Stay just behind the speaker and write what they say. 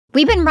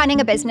We've been running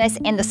a business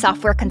in the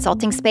software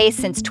consulting space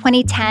since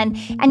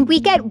 2010, and we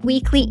get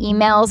weekly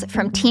emails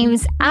from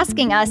teams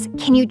asking us,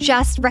 can you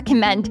just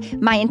recommend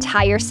my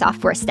entire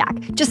software stack?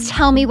 Just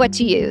tell me what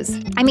to use.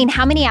 I mean,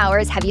 how many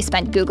hours have you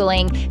spent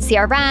Googling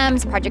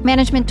CRMs, project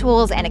management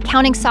tools, and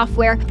accounting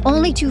software,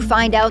 only to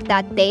find out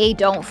that they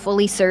don't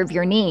fully serve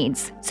your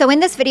needs? So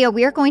in this video,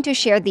 we are going to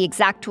share the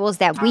exact tools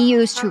that we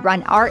use to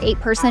run our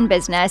 8-person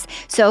business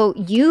so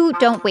you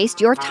don't waste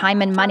your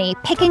time and money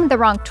picking the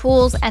wrong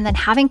tools and then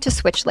having to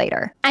switch later.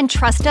 And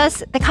trust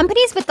us, the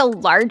companies with the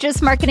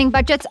largest marketing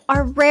budgets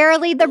are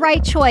rarely the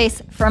right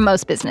choice for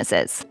most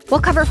businesses.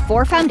 We'll cover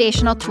 4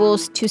 foundational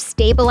tools to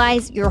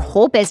stabilize your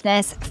whole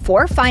business,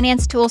 4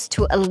 finance tools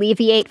to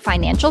alleviate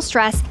financial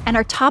stress, and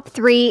our top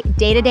 3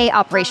 day-to-day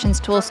operations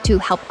tools to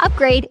help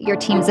upgrade your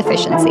team's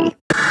efficiency.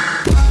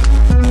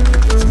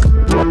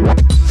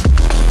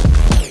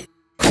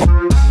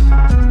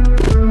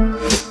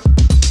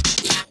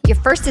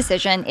 Your first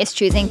decision is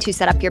choosing to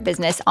set up your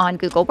business on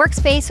Google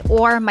Workspace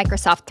or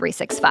Microsoft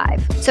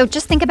 365. So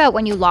just think about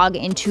when you log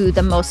into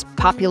the most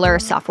popular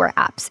software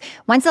apps.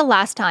 When's the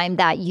last time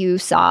that you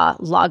saw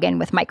login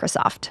with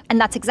Microsoft? And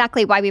that's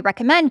exactly why we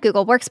recommend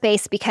Google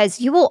Workspace,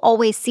 because you will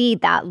always see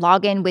that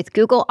login with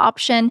Google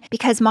option,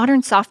 because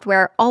modern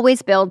software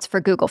always builds for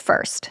Google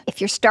first.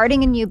 If you're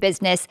starting a new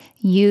business,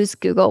 use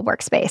Google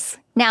Workspace.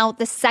 Now,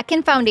 the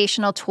second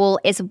foundational tool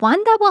is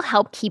one that will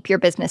help keep your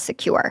business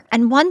secure,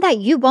 and one that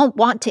you won't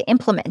want to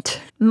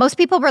implement. Most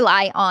people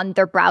rely on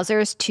their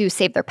browsers to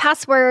save their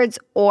passwords,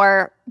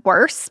 or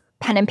worse,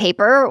 pen and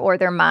paper or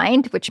their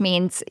mind, which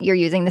means you're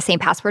using the same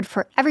password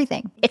for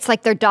everything. It's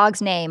like their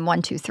dog's name,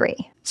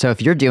 123. So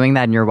if you're doing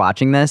that and you're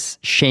watching this,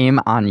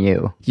 shame on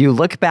you. You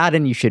look bad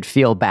and you should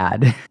feel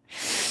bad.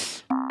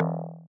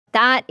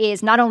 That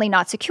is not only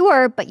not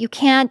secure, but you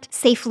can't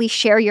safely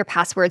share your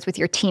passwords with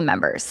your team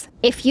members.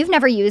 If you've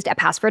never used a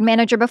password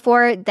manager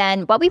before,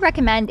 then what we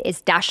recommend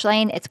is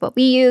Dashlane. It's what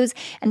we use.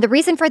 And the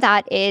reason for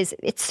that is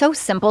it's so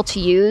simple to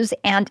use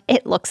and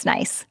it looks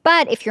nice.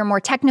 But if you're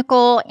more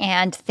technical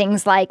and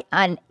things like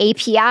an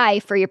API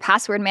for your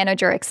password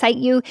manager excite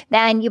you,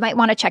 then you might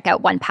want to check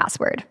out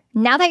 1Password.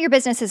 Now that your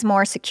business is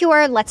more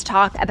secure, let's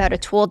talk about a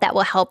tool that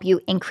will help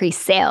you increase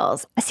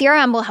sales. A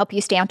CRM will help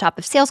you stay on top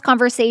of sales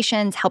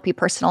conversations, help you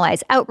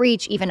personalize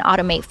outreach, even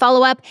automate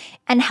follow-up,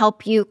 and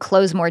help you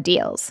close more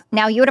deals.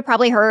 Now, you would have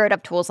probably heard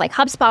of tools like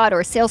HubSpot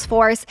or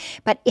Salesforce,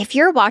 but if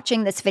you're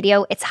watching this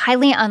video, it's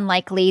highly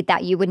unlikely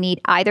that you would need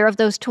either of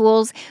those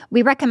tools.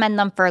 We recommend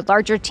them for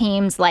larger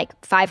teams like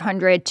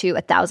 500 to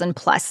 1,000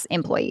 plus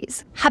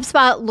employees.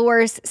 HubSpot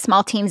lures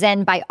small teams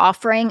in by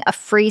offering a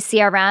free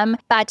CRM,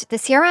 but the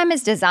CRM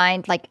is designed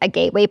like a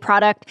gateway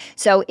product.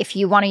 So if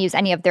you want to use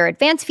any of their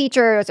advanced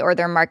features or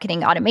their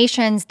marketing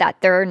automations that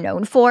they're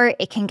known for,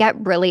 it can get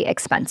really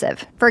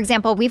expensive. For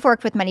example, we've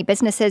worked with many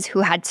businesses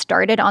who had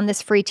started on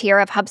this free tier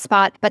of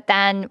HubSpot, but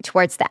then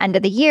towards the end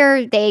of the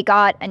year, they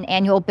got an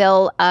annual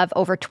bill of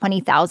over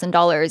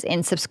 $20,000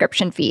 in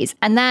subscription fees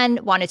and then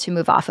wanted to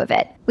move off of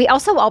it. We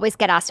also always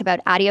get asked about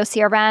Adio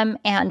CRM,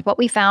 and what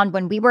we found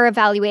when we were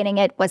evaluating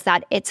it was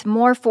that it's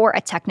more for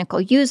a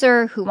technical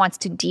user who wants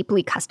to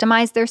deeply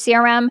customize their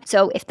CRM.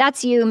 So if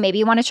that's you, maybe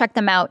you want to check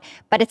them out,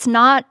 but it's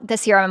not the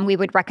CRM we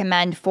would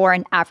recommend for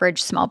an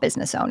average small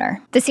business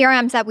owner. The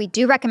CRMs that we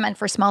do recommend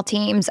for small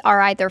teams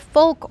are either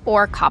Folk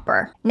or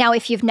Copper. Now,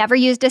 if you've never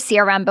used a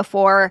CRM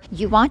before,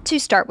 you want to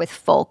start with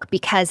Folk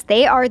because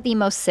they are the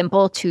most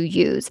simple to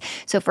use.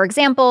 So for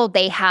example,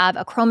 they have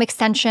a Chrome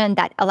extension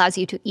that allows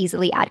you to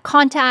easily add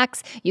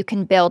contacts. You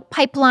can build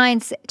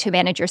pipelines to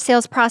manage your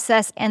sales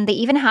process, and they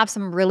even have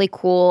some really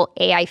cool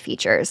AI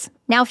features.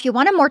 Now, if you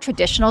want a more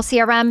traditional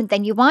CRM,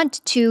 then you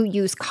want to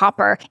use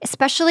Copper,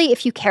 especially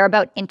if you care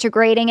about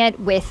integrating it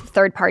with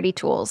third-party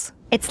tools.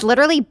 It's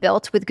literally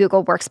built with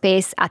Google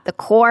Workspace at the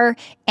core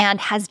and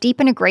has deep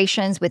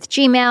integrations with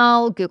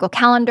Gmail, Google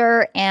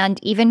Calendar, and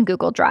even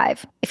Google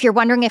Drive. If you're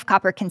wondering if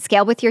Copper can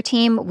scale with your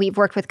team, we've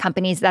worked with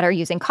companies that are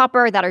using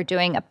Copper that are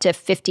doing up to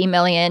 $50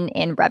 million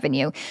in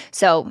revenue.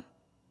 So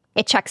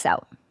it checks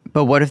out.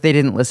 But what if they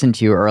didn't listen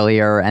to you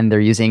earlier and they're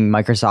using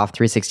Microsoft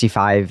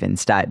 365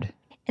 instead?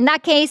 In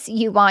that case,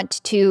 you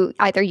want to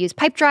either use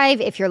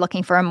Pipedrive if you're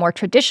looking for a more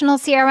traditional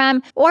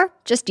CRM, or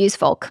just use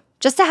Folk.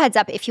 Just a heads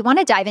up, if you want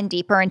to dive in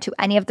deeper into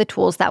any of the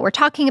tools that we're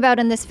talking about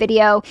in this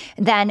video,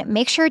 then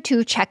make sure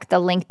to check the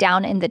link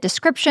down in the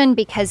description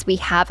because we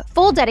have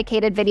full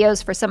dedicated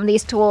videos for some of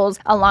these tools,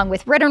 along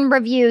with written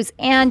reviews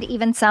and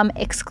even some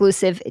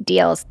exclusive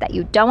deals that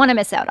you don't want to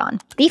miss out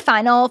on. The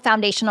final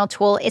foundational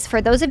tool is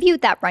for those of you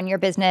that run your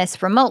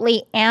business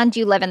remotely and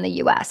you live in the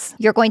US.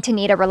 You're going to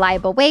need a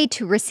reliable way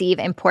to receive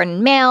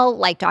important mail,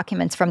 like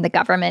documents from the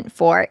government,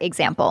 for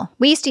example.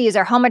 We used to use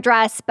our home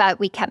address, but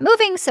we kept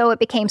moving, so it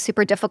became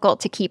super difficult difficult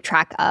to keep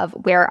track of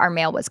where our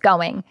mail was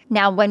going.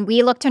 Now, when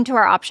we looked into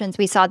our options,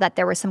 we saw that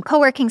there were some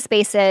co-working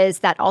spaces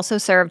that also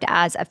served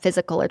as a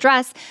physical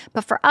address.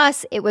 But for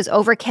us, it was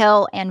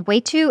overkill and way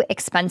too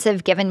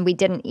expensive given we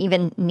didn't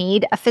even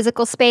need a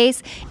physical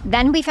space.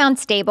 Then we found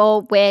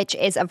Stable, which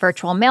is a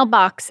virtual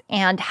mailbox.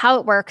 And how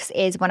it works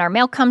is when our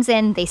mail comes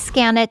in, they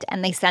scan it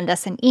and they send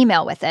us an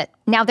email with it.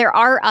 Now, there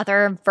are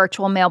other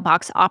virtual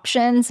mailbox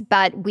options,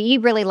 but we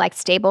really like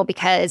Stable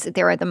because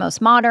they're the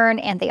most modern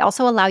and they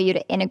also allow you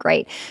to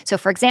integrate. So,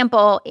 for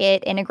example,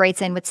 it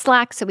integrates in with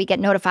Slack, so we get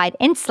notified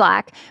in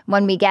Slack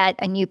when we get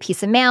a new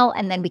piece of mail,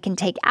 and then we can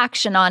take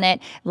action on it,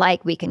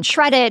 like we can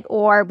shred it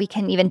or we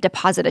can even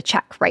deposit a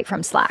check right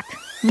from Slack.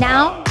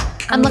 Now,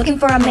 I'm looking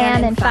for a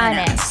man in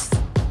finance.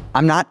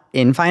 I'm not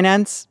in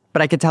finance,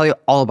 but I could tell you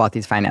all about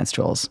these finance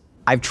tools.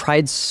 I've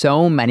tried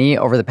so many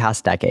over the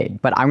past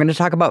decade, but I'm going to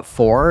talk about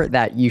 4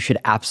 that you should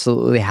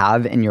absolutely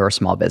have in your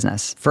small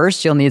business.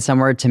 First, you'll need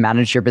somewhere to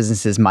manage your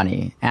business's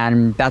money,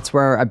 and that's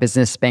where a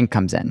business bank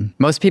comes in.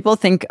 Most people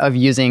think of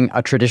using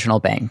a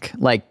traditional bank,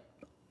 like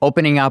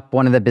opening up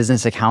one of the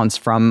business accounts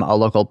from a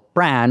local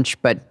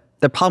branch, but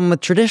the problem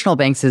with traditional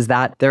banks is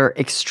that they're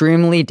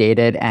extremely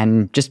dated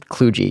and just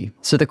kludgy.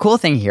 So the cool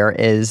thing here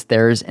is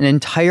there's an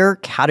entire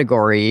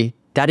category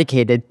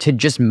dedicated to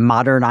just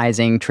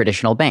modernizing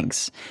traditional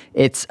banks.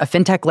 It's a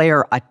fintech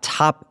layer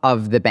atop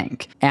of the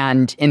bank.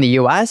 And in the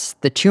US,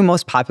 the 2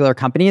 most popular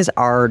companies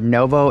are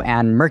Novo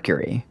and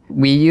Mercury.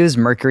 We use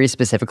Mercury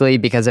specifically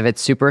because of its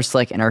super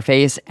slick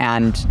interface,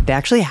 and they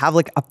actually have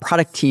like a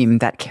product team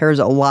that cares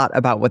a lot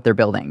about what they're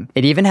building.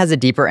 It even has a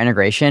deeper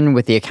integration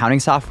with the accounting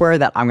software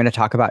that I'm going to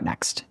talk about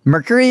next.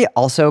 Mercury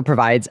also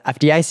provides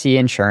FDIC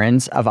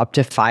insurance of up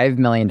to $5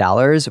 million,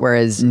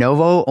 whereas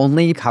Novo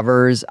only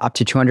covers up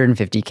to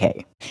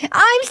 $250K.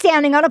 I'm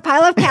standing on a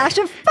pile of cash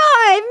of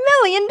 $5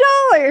 million.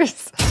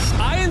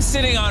 I am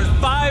sitting on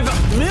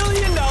 $5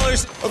 million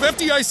of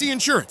FDIC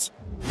insurance.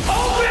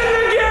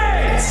 Open the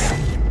gates!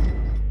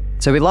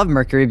 So we love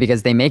Mercury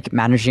because they make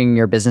managing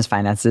your business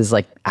finances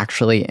like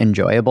actually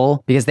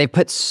enjoyable because they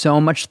put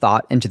so much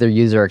thought into their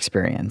user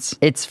experience.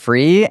 It's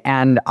free,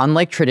 and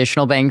unlike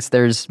traditional banks,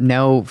 there's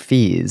no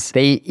fees.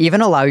 They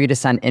even allow you to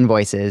send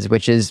invoices,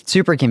 which is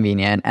super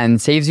convenient and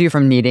saves you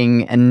from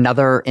needing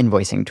another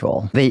invoicing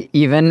tool. They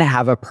even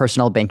have a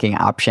personal banking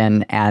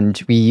option,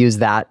 and we use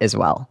that as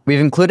well. We've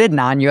included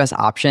non-US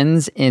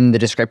options in the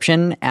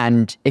description,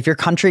 and if your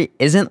country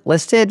isn't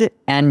listed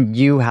and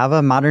you have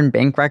a modern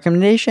bank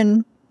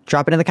recommendation,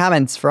 drop it in the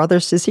comments for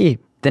others to see.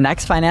 The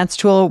next finance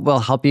tool will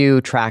help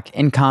you track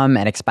income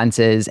and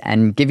expenses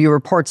and give you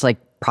reports like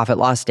profit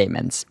loss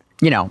statements.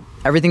 You know,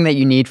 everything that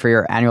you need for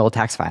your annual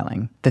tax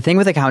filing. The thing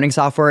with accounting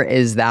software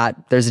is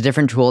that there's a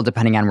different tool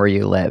depending on where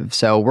you live.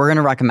 So we're going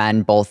to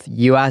recommend both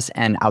US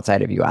and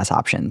outside of US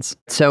options.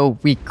 So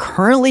we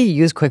currently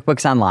use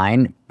QuickBooks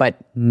Online,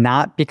 but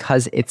not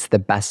because it's the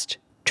best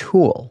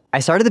tool. I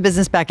started the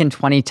business back in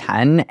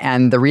 2010,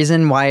 and the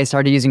reason why I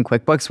started using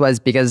QuickBooks was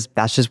because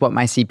that's just what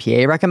my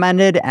CPA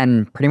recommended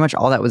and pretty much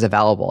all that was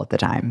available at the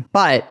time.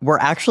 But we're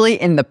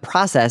actually in the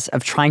process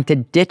of trying to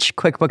ditch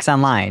QuickBooks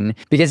Online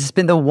because it's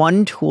been the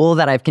one tool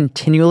that I've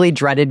continually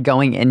dreaded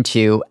going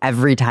into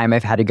every time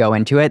I've had to go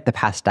into it the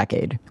past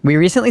decade. We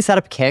recently set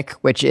up Kick,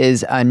 which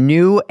is a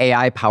new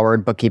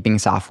AI-powered bookkeeping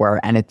software,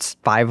 and it's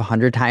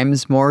 500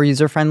 times more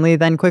user-friendly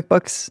than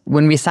QuickBooks.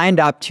 When we signed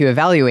up to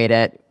evaluate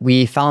it,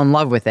 we fell in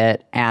love with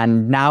it,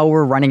 and now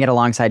we're running it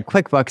alongside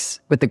QuickBooks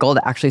with the goal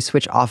to actually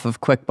switch off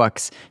of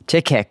QuickBooks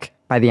to Kick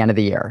by the end of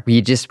the year. We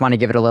just want to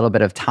give it a little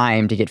bit of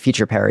time to get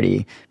feature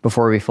parity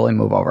before we fully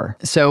move over.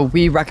 So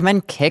we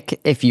recommend Kick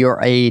if you're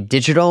a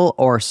digital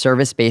or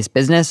service-based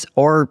business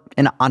or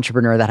an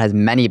entrepreneur that has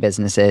many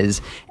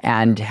businesses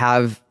and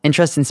have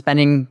interest in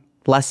spending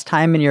less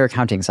time in your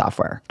accounting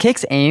software.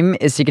 Kick's aim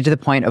is to get to the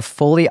point of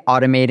fully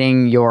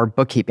automating your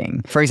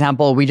bookkeeping. For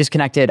example, we just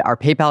connected our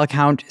PayPal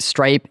account,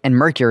 Stripe, and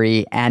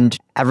Mercury, and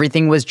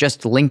everything was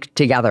just linked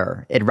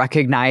together. It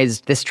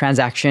recognized this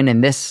transaction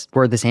and this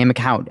were the same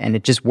account, and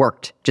it just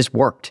worked.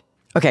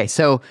 Okay,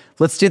 so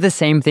let's do the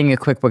same thing at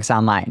QuickBooks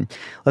Online.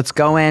 Let's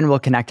go in, we'll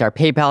connect our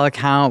PayPal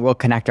account, we'll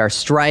connect our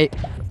Stripe.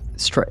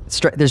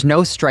 There's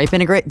no Stripe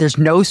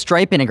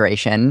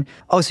integration.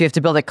 Oh, so you have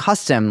to build it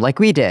custom like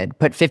we did.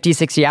 Put 50,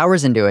 60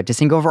 hours into it to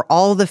sync over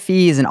all the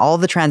fees and all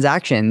the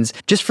transactions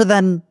just for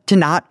them to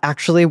not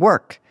actually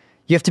work.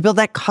 You have to build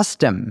that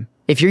custom.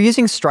 If you're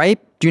using Stripe,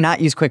 do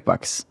not use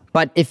QuickBooks.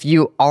 But if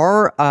you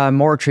are a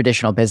more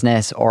traditional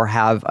business or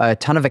have a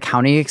ton of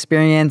accounting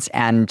experience,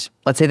 and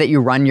let's say that you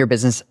run your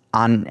business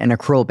on an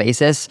accrual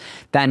basis,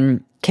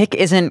 then Kick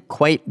isn't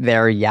quite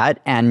there yet,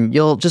 and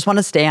you'll just want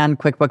to stay on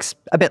QuickBooks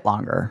a bit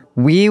longer.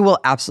 We will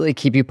absolutely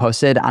keep you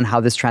posted on how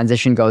this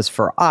transition goes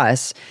for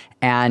us.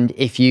 And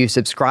if you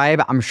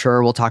subscribe, I'm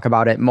sure we'll talk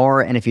about it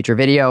more in a future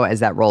video as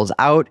that rolls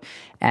out.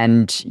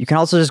 And you can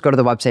also just go to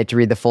the website to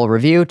read the full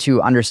review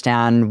to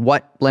understand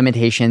what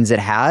limitations it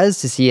has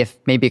to see if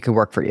maybe it could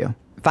work for you.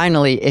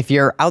 Finally, if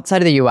you're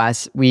outside of the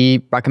US,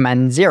 we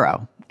recommend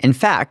Xero. In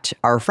fact,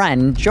 our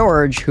friend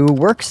George, who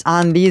works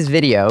on these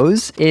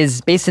videos,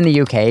 is based in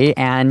the UK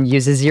and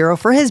uses Xero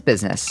for his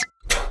business.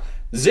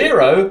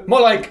 Zero?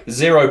 More like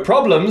zero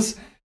problems.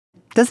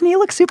 Doesn't he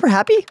look super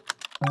happy?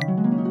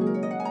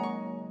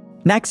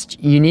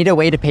 Next, you need a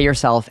way to pay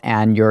yourself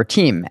and your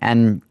team,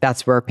 and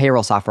that's where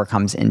payroll software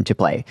comes into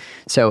play.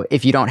 So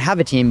if you don't have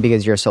a team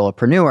because you're a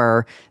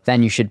solopreneur,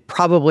 then you should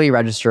probably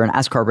register an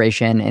S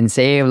corporation and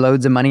save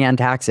loads of money on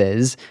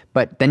taxes,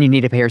 but then you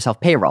need to pay yourself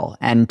payroll.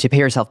 And to pay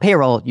yourself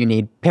payroll, you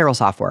need payroll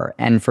software.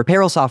 And for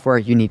payroll software,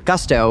 you need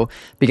Gusto,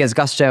 because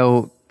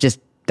Gusto just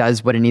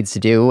does what it needs to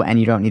do and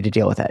you don't need to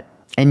deal with it.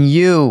 And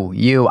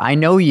I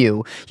know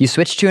you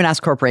switched to an S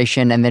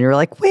corporation and then you're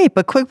like, wait,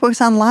 but QuickBooks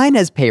Online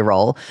has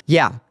payroll.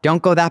 Yeah,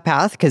 don't go that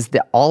path, because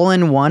the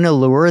all-in-one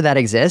allure that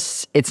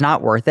exists, it's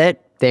not worth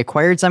it. They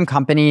acquired some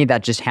company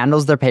that just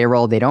handles their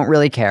payroll. They don't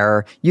really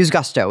care. Use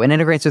Gusto. It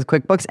integrates with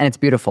QuickBooks and it's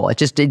beautiful. It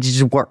just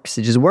works.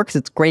 It just works.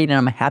 It's great. And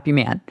I'm a happy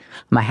man.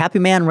 I'm a happy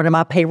man running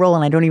my payroll,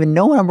 and I don't even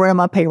know when I'm running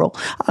my payroll.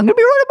 I'm going to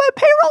be running my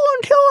payroll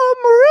until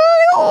I'm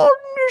really old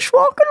and just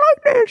walking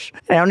like this.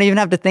 And I don't even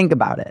have to think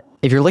about it.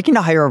 If you're looking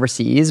to hire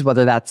overseas,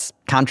 whether that's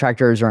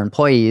contractors or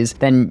employees,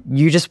 then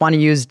you just want to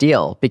use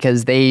Deal,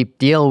 because they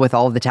deal with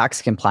all of the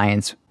tax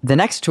compliance. The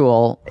next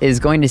tool is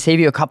going to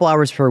save you a couple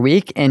hours per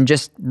week in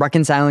just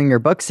reconciling your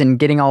books and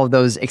getting all of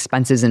those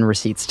expenses and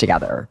receipts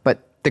together.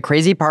 But the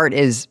crazy part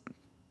is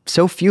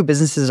so few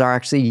businesses are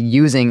actually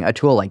using a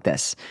tool like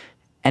this.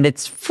 And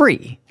it's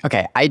free.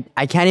 Okay,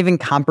 I can't even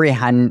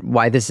comprehend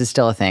why this is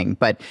still a thing,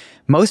 but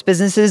most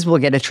businesses will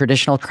get a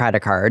traditional credit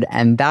card,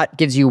 and that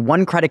gives you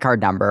one credit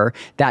card number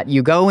that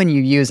you go and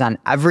you use on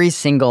every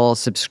single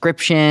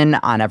subscription,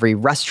 on every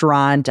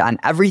restaurant, on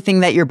everything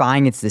that you're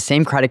buying. It's the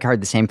same credit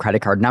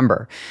card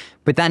number.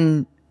 But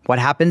then what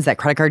happens? That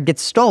credit card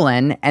gets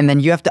stolen, and then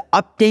you have to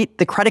update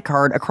the credit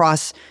card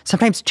across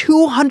sometimes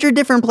 200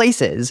 different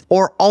places,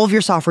 or all of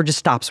your software just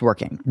stops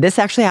working. This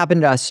actually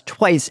happened to us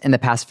twice in the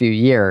past few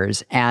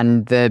years,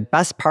 and the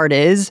best part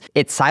is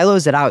it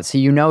silos it out so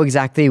you know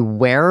exactly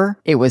where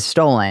it was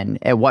stolen,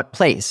 at what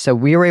place. So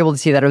we were able to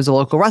see that it was a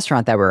local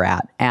restaurant that we were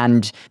at,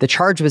 and the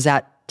charge was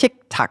at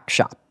TikTok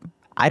Shop.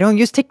 I don't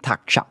use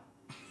TikTok Shop.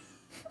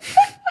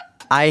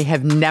 I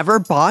have never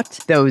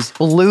bought those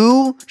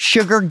blue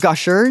sugar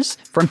gushers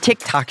from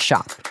TikTok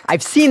Shop.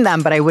 I've seen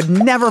them, but I would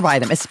never buy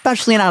them,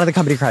 especially not on the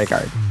company credit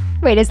card.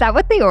 Wait, is that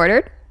what they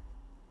ordered?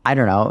 I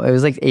don't know. It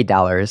was like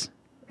 $8.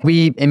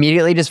 We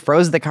immediately just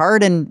froze the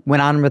card and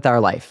went on with our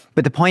life.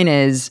 But the point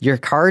is, your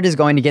card is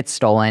going to get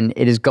stolen.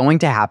 It is going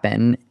to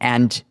happen.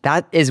 And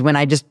that is when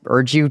I just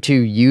urge you to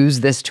use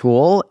this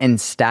tool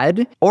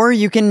instead. Or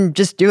you can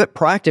just do it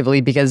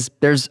proactively, because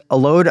there's a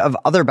load of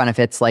other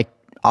benefits, like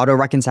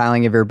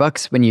auto-reconciling of your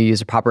books when you use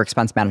a proper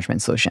expense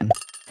management solution.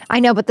 I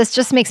know, but this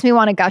just makes me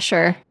want a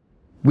gusher.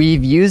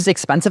 We've used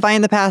Expensify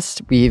in the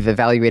past. We've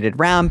evaluated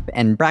Ramp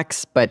and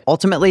Brex, but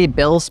ultimately,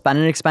 Bill Spend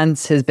and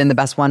Expense has been the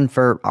best one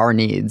for our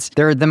needs.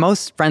 They're the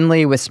most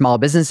friendly with small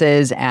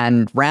businesses,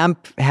 and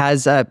Ramp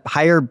has a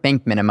higher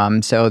bank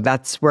minimum, so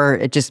that's where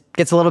it just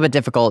gets a little bit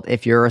difficult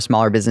if you're a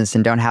smaller business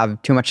and don't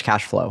have too much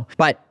cash flow.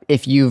 But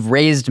if you've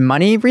raised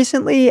money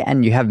recently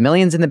and you have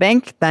millions in the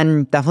bank,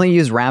 then definitely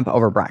use Ramp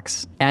over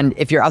Brex. And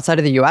if you're outside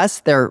of the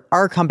US, there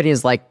are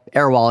companies like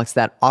AirWallex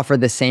that offer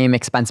the same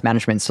expense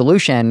management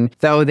solution,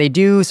 though they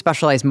do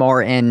specialize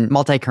more in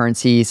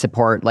multi-currency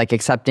support, like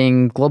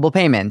accepting global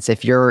payments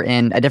if you're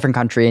in a different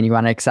country and you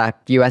want to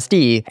accept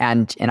USD.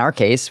 And in our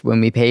case, when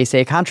we pay,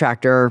 say, a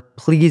contractor,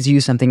 please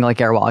use something like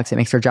AirWallex. It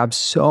makes their job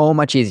so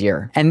much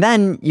easier. And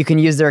then you can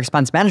use their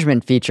expense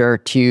management feature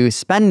to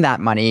spend that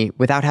money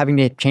without having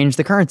to change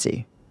the currency.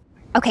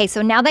 Okay,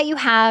 so now that you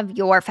have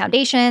your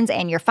foundations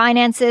and your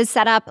finances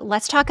set up,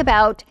 let's talk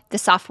about the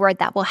software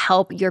that will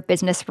help your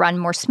business run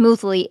more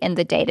smoothly in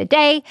the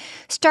day-to-day,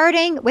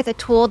 starting with a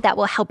tool that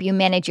will help you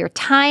manage your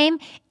time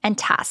and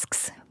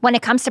tasks. When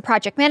it comes to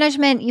project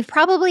management, you've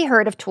probably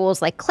heard of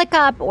tools like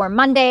ClickUp or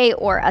Monday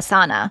or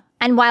Asana.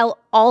 And while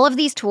all of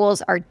these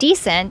tools are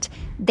decent,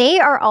 they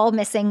are all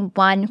missing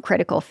one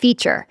critical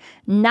feature.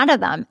 None of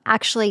them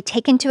actually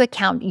take into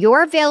account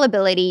your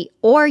availability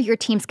or your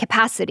team's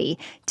capacity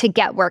to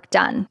get work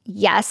done.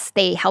 Yes,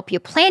 they help you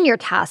plan your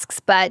tasks,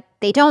 but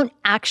they don't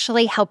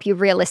actually help you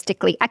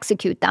realistically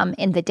execute them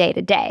in the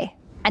day-to-day.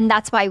 And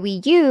that's why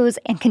we use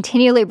and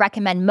continually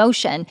recommend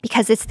Motion,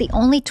 because it's the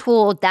only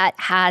tool that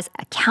has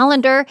a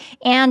calendar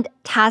and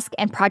task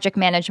and project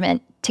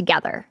management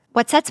together.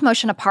 What sets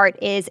Motion apart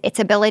is its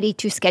ability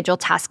to schedule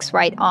tasks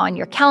right on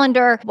your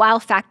calendar while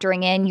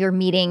factoring in your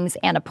meetings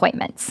and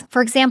appointments.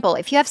 For example,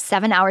 if you have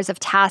 7 hours of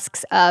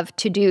tasks of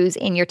to-dos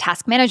in your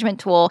task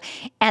management tool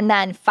and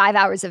then 5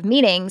 hours of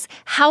meetings,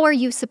 how are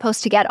you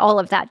supposed to get all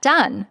of that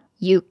done?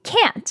 You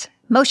can't.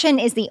 Motion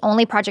is the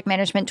only project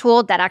management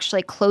tool that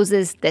actually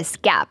closes this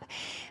gap.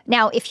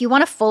 Now, if you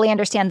want to fully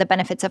understand the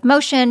benefits of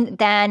Motion,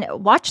 then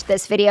watch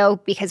this video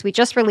because we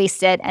just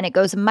released it and it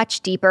goes much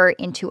deeper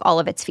into all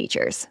of its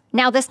features.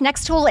 Now, this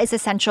next tool is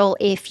essential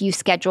if you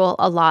schedule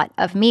a lot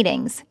of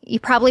meetings. You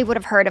probably would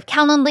have heard of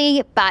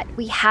Calendly, but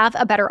we have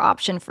a better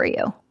option for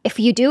you. If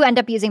you do end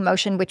up using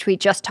Motion, which we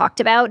just talked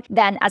about,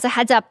 then as a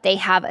heads up, they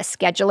have a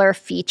scheduler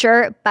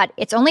feature, but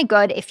it's only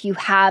good if you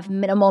have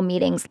minimal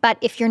meetings. But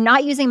if you're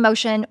not using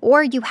Motion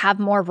or you have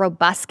more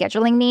robust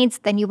scheduling needs,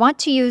 then you want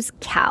to use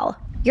Cal.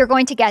 You're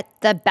going to get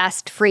the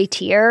best free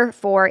tier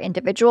for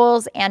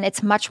individuals, and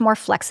it's much more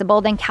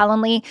flexible than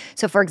Calendly.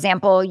 So for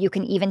example, you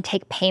can even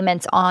take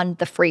payments on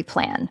the free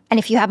plan. And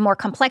if you have more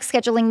complex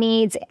scheduling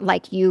needs,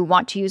 like you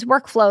want to use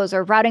workflows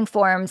or routing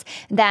forms,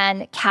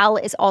 then Cal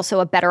is also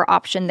a better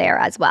option there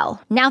as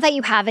well. Now that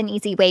you have an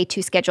easy way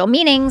to schedule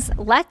meetings,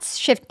 let's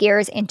shift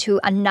gears into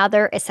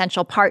another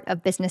essential part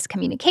of business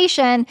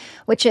communication,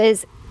 which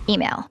is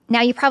email.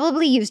 Now, you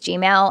probably use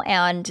Gmail,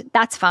 and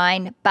that's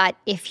fine. But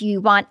if you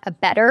want a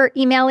better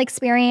email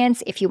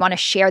experience, if you want to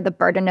share the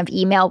burden of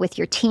email with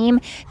your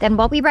team, then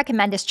what we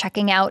recommend is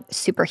checking out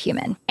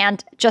Superhuman.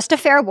 And just a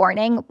fair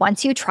warning,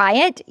 once you try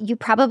it, you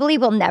probably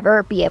will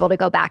never be able to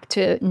go back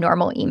to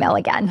normal email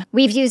again.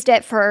 We've used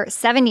it for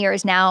 7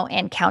 years now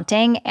and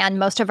counting, and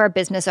most of our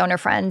business owner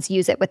friends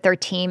use it with their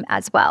team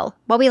as well.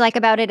 What we like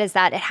about it is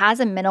that it has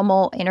a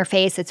minimal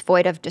interface, it's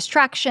void of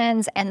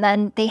distractions, and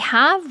then they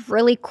have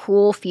really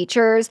cool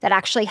features that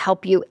actually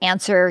help you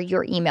answer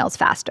your emails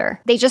faster.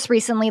 They just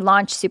recently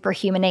launched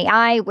Superhuman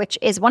AI, which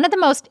is one of the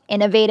most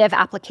innovative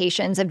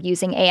applications of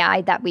using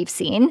AI that we've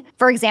seen.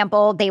 For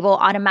example, they will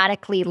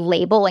automatically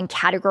label and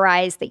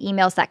categorize the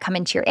emails that come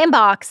into your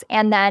inbox,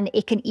 and then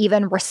it can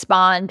even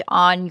respond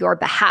on your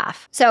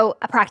behalf. So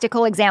a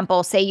practical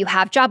example, say you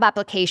have job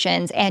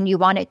applications and you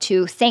want it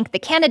to thank the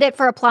candidate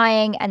for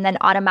applying and then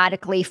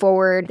automatically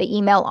forward the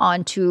email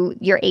on to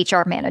your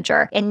HR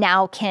manager. It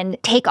now can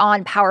take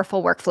on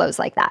powerful workflows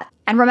like that.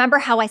 And remember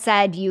how I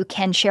said you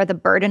can share the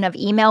burden of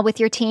email with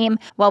your team?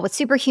 Well, with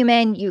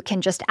Superhuman, you can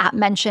just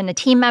mention a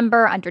team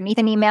member underneath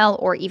an email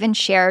or even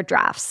share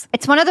drafts.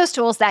 It's one of those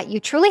tools that you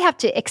truly have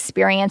to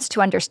experience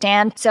to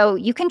understand. So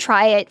you can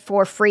try it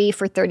for free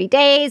for 30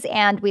 days,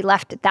 and we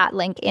left that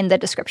link in the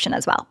description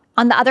as well.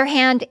 On the other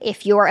hand,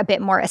 if you're a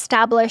bit more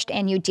established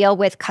and you deal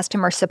with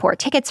customer support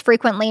tickets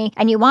frequently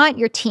and you want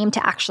your team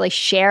to actually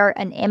share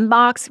an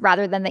inbox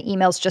rather than the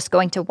emails just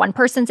going to one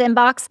person's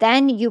inbox,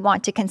 then you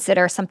want to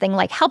consider something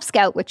like Help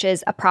Scout, which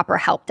is a proper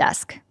help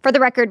desk. For the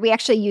record, we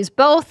actually use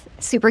both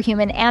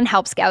Superhuman and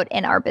Help Scout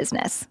in our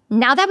business.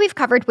 Now that we've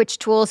covered which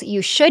tools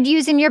you should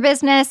use in your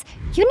business,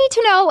 you need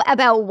to know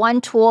about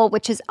one tool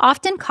which is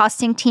often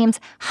costing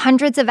teams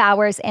hundreds of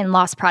hours in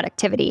lost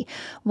productivity.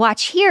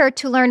 Watch here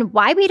to learn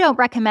why we don't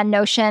recommend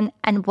Notion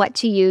and what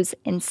to use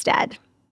instead.